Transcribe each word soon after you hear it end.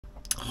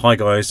Hi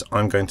guys,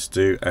 I'm going to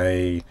do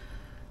a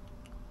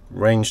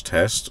range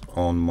test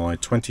on my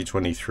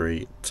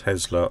 2023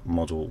 Tesla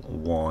Model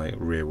Y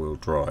rear wheel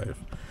drive.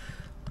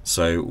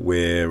 So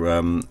we're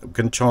going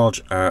to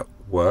charge at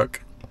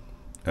work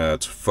to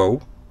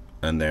full,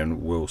 and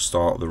then we'll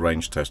start the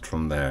range test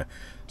from there.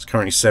 It's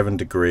currently 7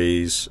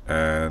 degrees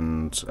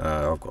and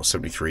I've got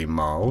 73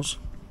 miles.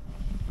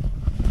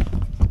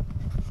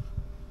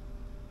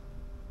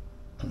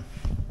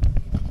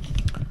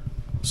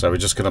 So we're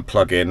just going to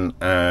plug in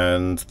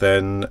and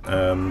then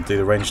do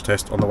the range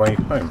test on the way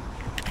home.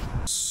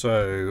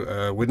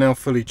 So we're now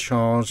fully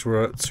charged.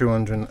 We're at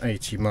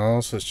 280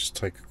 miles. Let's just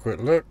take a quick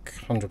look.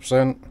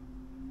 100%.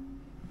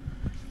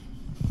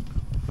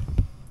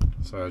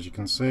 So as you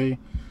can see,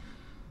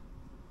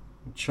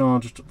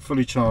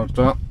 fully charged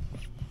up.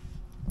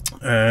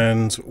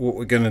 And what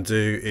we're going to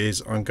do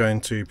is I'm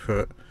going to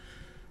put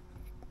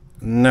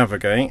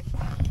navigate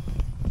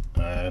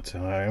to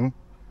home.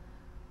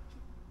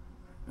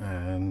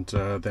 And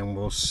then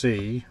we'll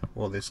see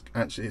what this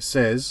actually, it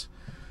says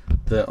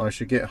that I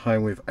should get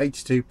home with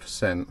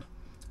 82%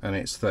 and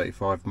it's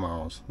 35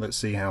 miles. Let's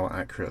see how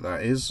accurate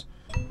that is.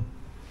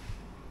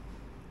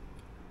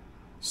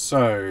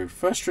 So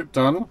first trip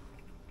done.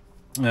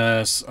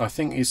 I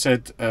think he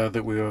said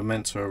that we were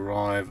meant to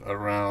arrive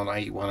around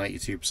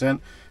 82%.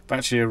 I've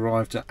actually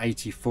arrived at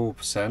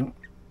 84%.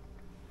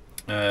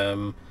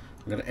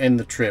 I'm going to end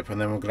the trip and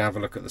then we're going to have a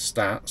look at the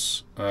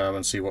stats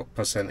and see what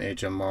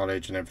percentage and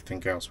mileage and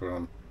everything else we're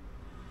on.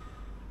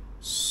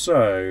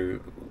 So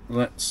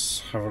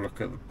let's have a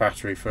look at the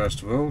battery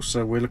first of all.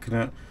 So we're looking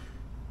at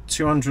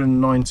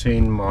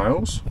 219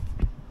 miles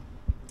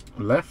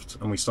left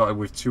and we started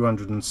with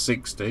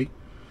 260.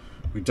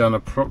 We've done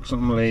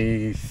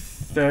approximately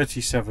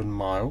 37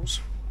 miles,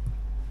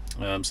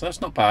 so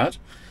that's not bad.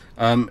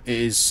 It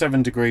is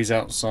 7 degrees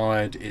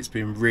outside. It's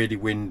been really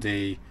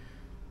windy.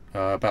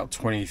 About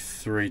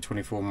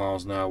 23-24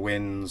 miles an hour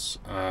winds,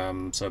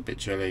 so a bit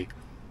chilly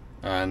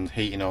and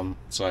heating on,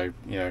 so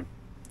you know,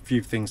 a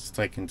few things to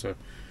take into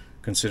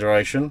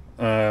consideration.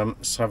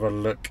 Let's have a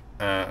look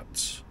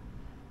at,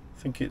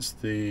 I think it's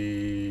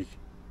the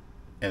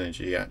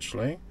energy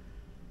actually.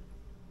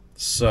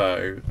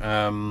 So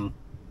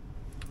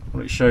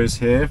what it shows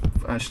here,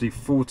 actually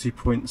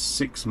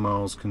 40.6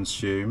 miles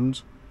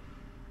consumed.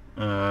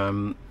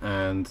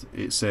 And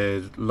it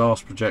said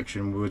last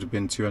projection would have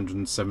been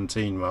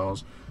 217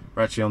 miles.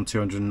 We're actually on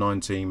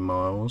 219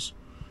 miles.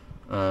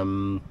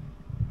 But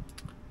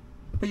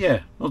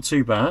yeah, not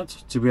too bad,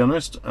 to be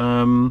honest.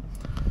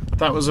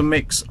 That was a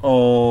mix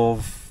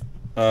of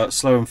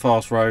slow and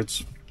fast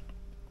roads,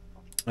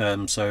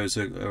 so it's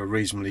a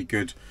reasonably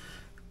good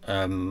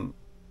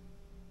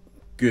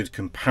good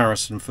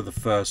comparison for the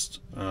first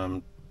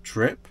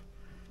trip.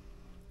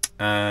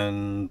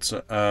 And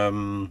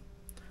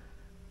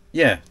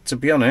yeah, to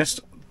be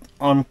honest,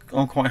 I'm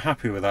quite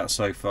happy with that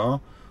so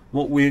far.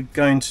 What we're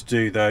going to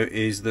do though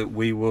is that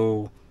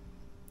I'm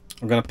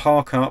going to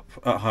park up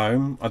at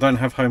home. I don't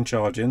have home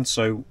charging,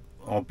 so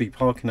I'll be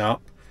parking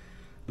up,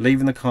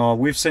 leaving the car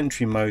with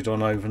Sentry mode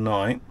on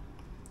overnight,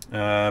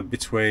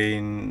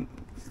 between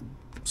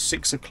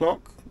 6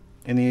 o'clock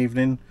in the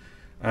evening,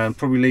 and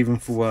probably leaving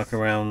for work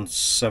around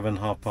 7,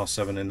 half past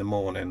 7 in the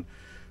morning.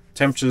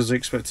 Temperatures are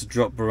expected to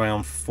drop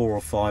around 4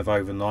 or 5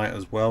 overnight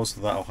as well, so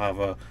that'll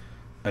have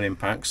an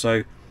impact.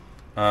 So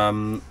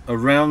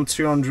around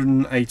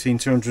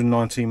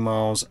 219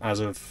 miles as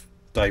of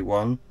day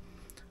one,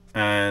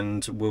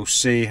 and we'll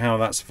see how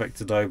that's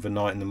affected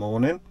overnight in the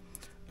morning,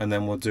 and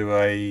then we'll do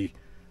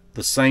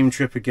the same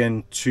trip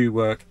again to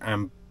work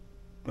and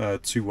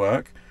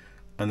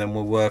then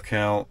we'll work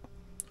out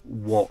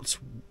what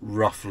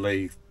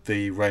roughly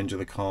the range of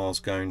the car is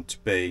going to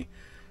be.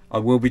 I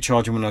will be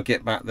charging when I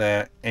get back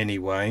there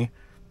anyway,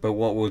 but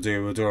what we'll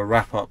do a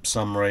wrap-up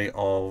summary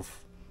of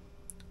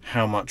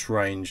how much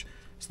range,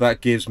 so that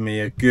gives me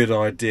a good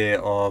idea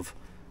of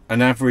an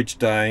average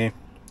day,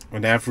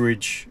 an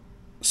average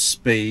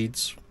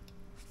speeds,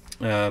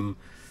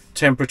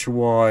 temperature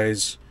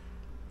wise.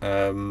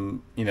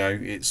 You know,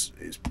 it's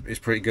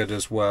pretty good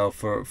as well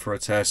for a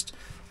test.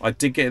 I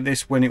did get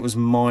this when it was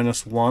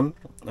 -1,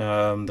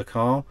 the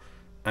car,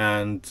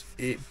 and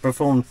it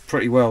performed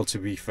pretty well, to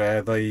be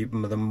fair. The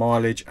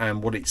mileage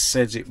and what it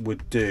says it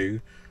would do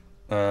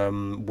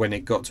when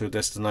it got to a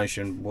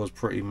destination was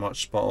pretty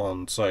much spot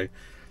on. So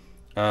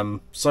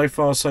so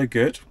far so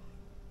good.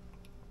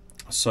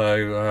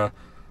 So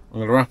I'm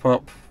going to wrap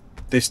up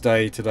this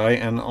day today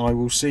and I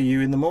will see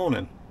you in the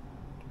morning.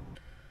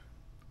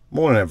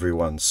 Morning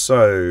everyone.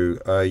 So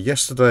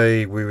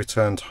yesterday we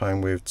returned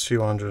home with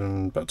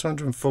about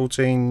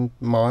 214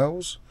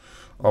 miles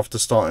after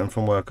starting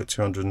from work at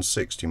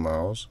 260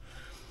 miles.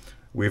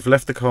 We've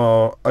left the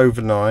car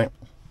overnight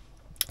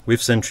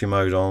with Sentry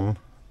mode on,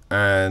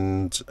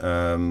 and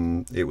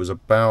it was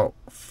about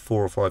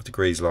 4 or 5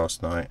 degrees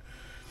last night,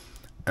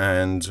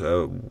 and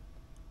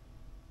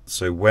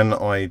so when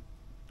I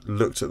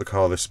looked at the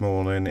car this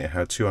morning it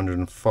had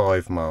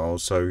 205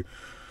 miles, so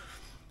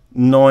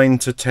 9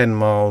 to 10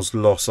 miles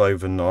loss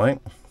overnight.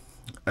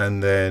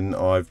 and then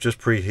I've just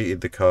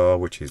preheated the car,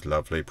 which is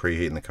lovely.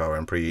 Preheating the car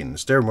and preheating the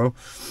steering wheel.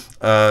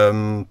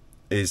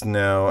 Is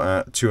now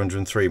at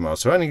 203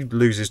 miles, so it only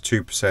loses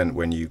 2%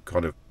 when you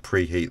kind of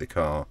preheat the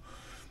car,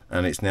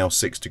 and it's now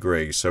 6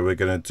 degrees. So we're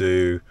going to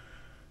do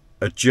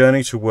a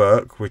journey to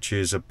work, which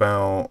is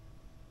about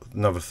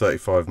another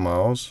 35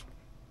 miles,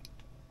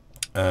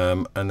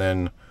 and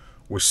then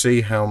we'll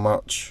see how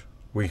much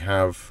we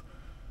have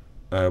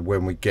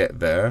when we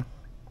get there.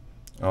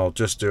 I'll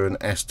just do an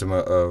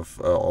estimate of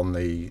on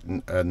the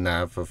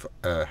nav of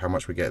how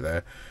much we get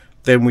there.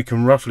 Then we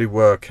can roughly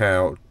work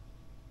out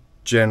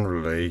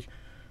generally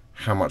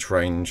how much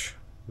range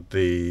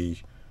the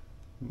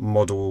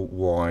Model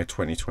Y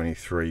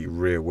 2023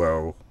 rear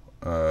wheel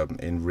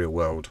in real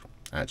world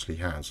actually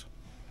has.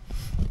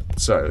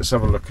 So let's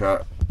have a look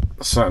at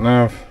sat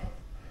nav.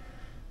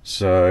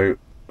 So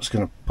it's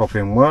going to pop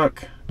in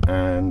work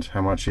and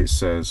how much it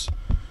says.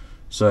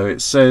 So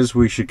it says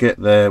we should get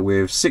there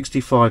with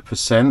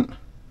 65%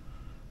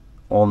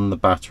 on the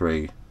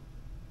battery.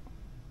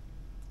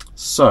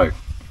 So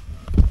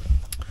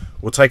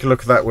we'll take a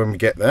look at that when we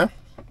get there,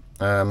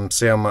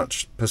 see how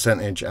much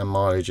percentage and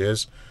mileage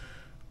is,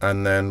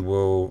 and then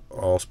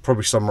I'll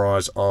probably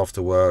summarize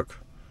after work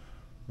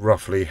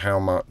roughly how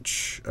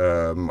much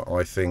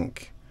I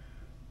think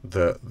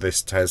that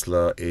this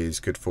Tesla is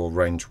good for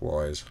range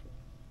wise.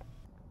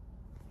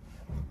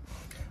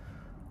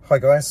 Hi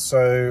guys,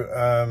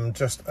 so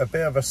just a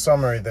bit of a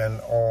summary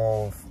then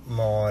of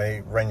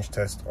my range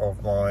test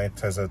of my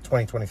Tesla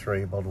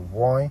 2023 Model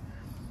Y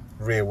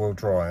rear wheel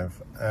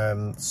drive.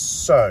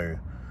 So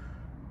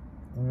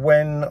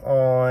when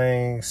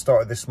I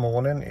started this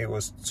morning, it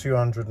was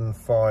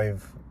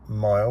 205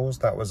 miles.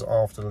 That was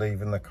after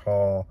leaving the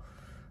car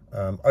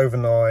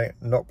overnight,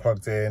 not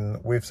plugged in,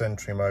 with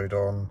Sentry mode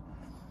on.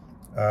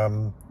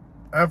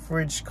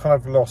 Average kind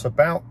of loss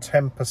about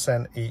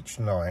 10% each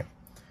night.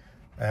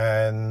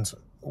 And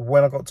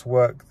when I got to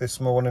work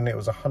this morning, it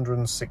was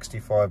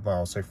 165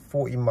 miles, so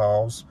 40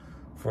 miles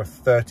for a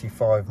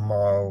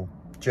 35-mile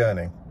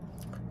journey.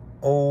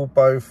 All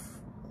both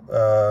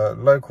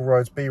local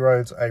roads, B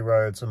roads, A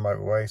roads and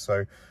motorway,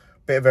 so a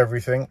bit of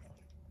everything.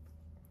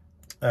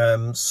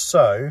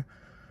 So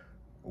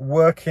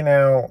working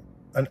out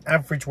an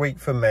average week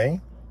for me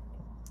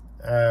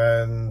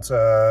and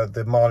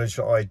the mileage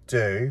that I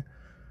do,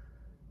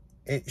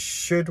 it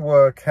should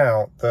work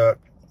out that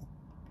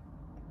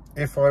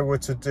if I were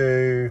to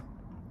do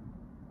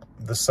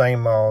the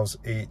same miles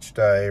each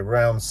day,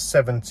 around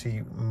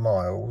 70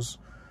 miles,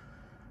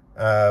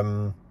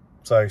 so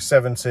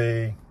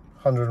 70,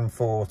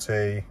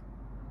 140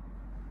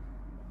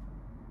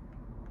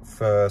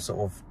 for sort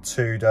of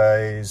 2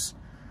 days,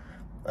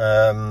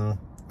 and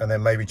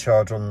then maybe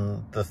charge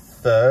on the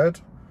third,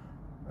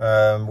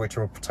 which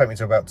will take me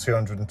to about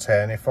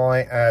 210. If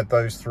I add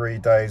those 3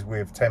 days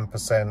with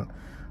 10%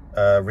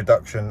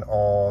 reduction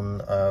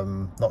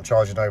on not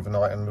charging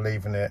overnight and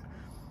leaving it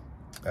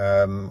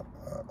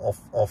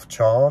off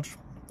charge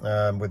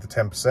with the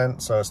 10%,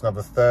 so it's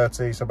another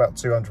 30, so about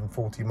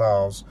 240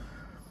 miles.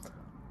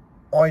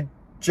 I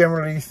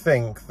generally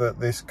think that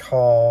this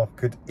car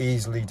could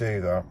easily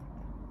do that.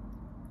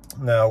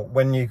 Now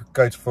when you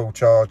go to full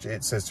charge,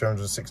 it says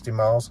 260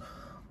 miles.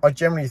 I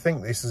generally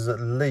think this is at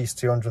least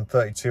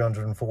 230,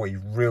 240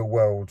 real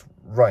world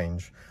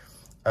range,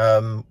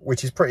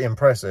 which is pretty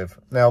impressive.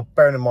 Now,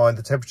 bearing in mind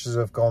the temperatures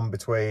have gone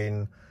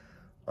between,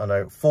 I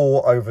know,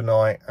 4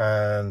 overnight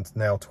and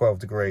now 12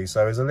 degrees.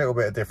 So there's a little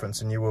bit of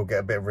difference, and you will get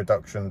a bit of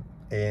reduction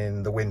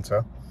in the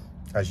winter,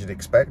 as you'd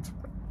expect.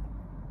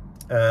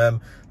 That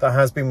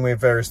has been with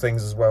various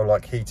things as well,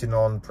 like heating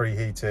on,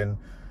 preheating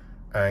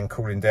and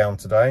cooling down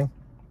today.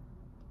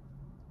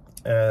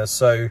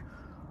 So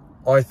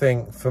I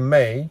think for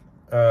me,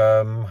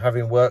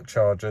 having work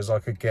chargers, I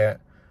could get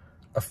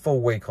a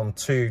full week on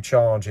 2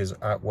 charges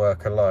at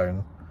work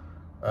alone,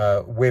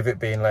 with it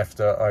being left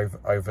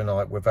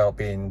overnight without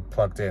being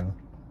plugged in,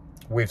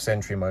 with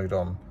Sentry mode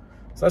on.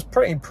 So that's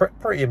pretty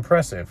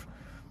impressive.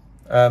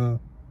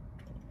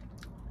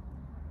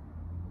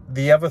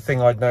 The other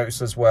thing I'd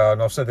noticed as well,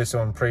 and I've said this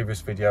on a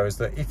previous video, is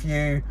that if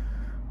you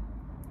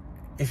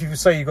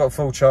say you've got a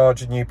full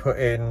charge and you put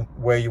in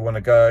where you want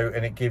to go,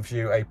 and it gives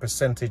you a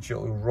percentage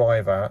you'll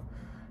arrive at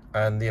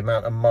and the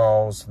amount of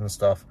miles and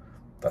stuff,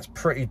 that's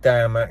pretty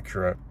damn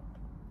accurate.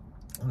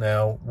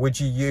 Now, would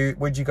you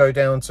go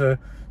down to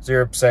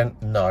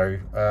 0%? No.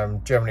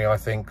 Generally, I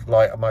think,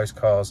 like most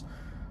cars,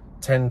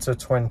 10 to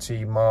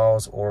 20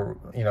 miles, or,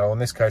 you know, in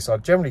this case,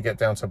 I'd generally get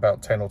down to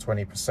about 10 or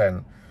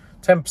 20%.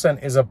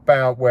 10% is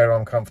about where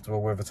I'm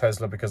comfortable with a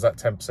Tesla, because that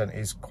 10%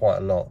 is quite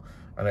a lot,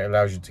 and it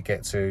allows you to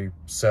get to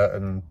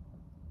certain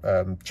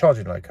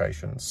charging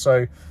locations.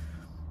 So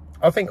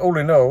I think all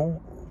in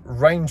all,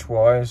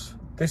 range-wise,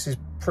 this is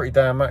pretty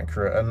damn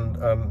accurate.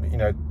 And you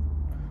know,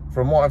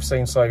 from what I've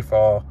seen so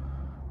far,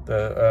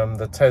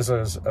 the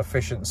Tesla's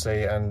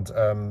efficiency and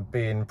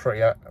being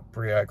pretty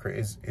accurate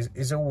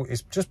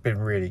is just been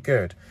really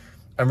good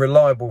and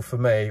reliable for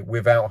me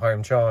without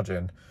home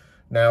charging.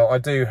 Now, I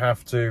do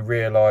have to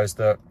realise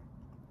that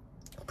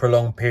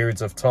prolonged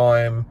periods of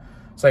time,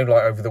 Same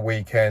like over the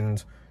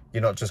weekend,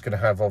 you're not just going to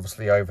have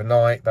obviously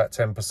overnight that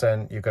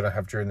 10%, you're going to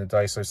have during the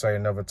day, so say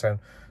another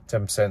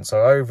 10%.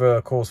 So over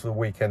the course of the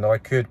weekend, I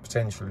could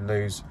potentially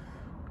lose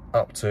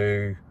up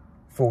to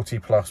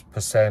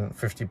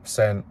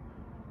 40+%,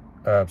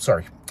 50%,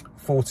 sorry,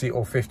 40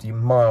 or 50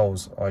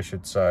 miles, I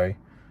should say.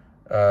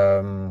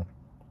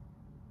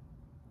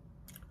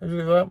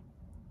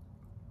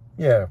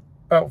 Yeah,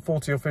 about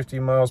 40 or 50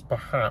 miles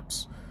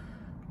perhaps,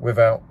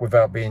 without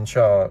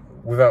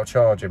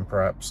charging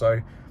perhaps.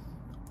 So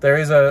there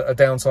is a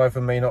downside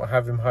for me not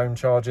having home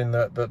charging,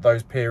 that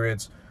those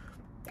periods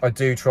I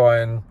do try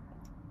and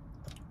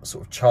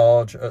sort of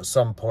charge at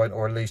some point,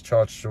 or at least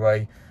charge to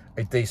a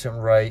decent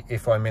rate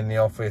if I'm in the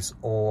office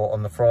or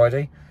on the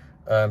Friday.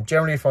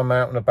 Generally if I'm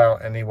out and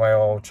about anyway,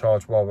 I'll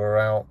charge while we're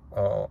out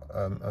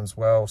as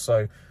well.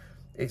 So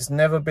it's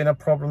never been a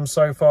problem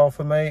so far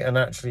for me, and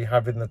actually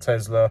having the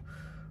Tesla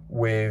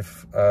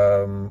with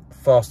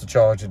faster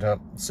charging at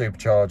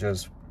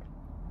superchargers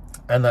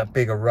and that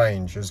bigger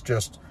range has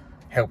just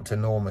helped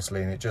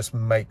enormously, and it just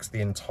makes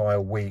the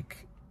entire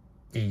week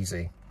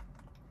easy.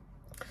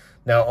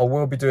 Now I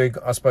will be doing,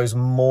 I suppose,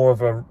 more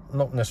of a,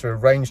 not necessarily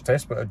a range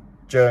test, but a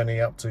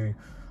journey up to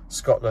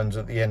Scotland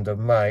at the end of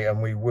May,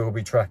 and we will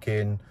be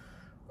tracking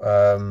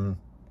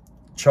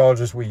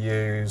chargers we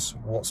use,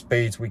 what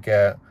speeds we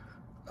get,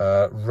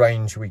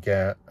 range we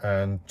get,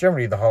 and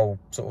generally the whole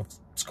sort of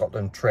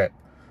Scotland trip.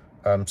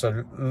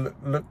 So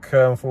look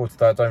forward to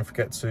that. Don't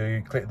forget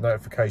to click the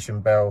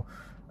notification bell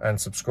and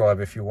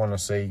subscribe if you want to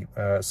see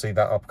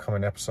that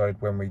upcoming episode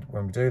when we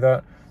do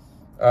that.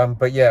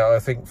 But yeah, I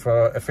think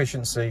for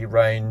efficiency,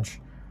 range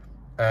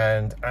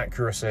and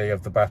accuracy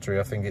of the battery,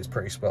 I think it's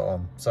pretty spot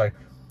on. So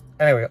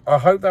anyway, I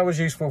hope that was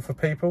useful for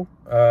people.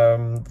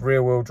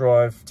 Rear wheel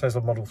drive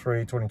Tesla Model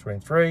 3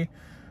 2023.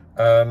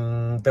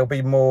 There'll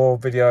be more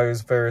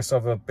videos, various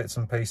other bits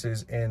and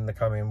pieces in the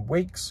coming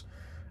weeks,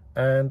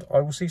 and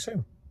I will see you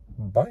soon.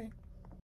 Bye.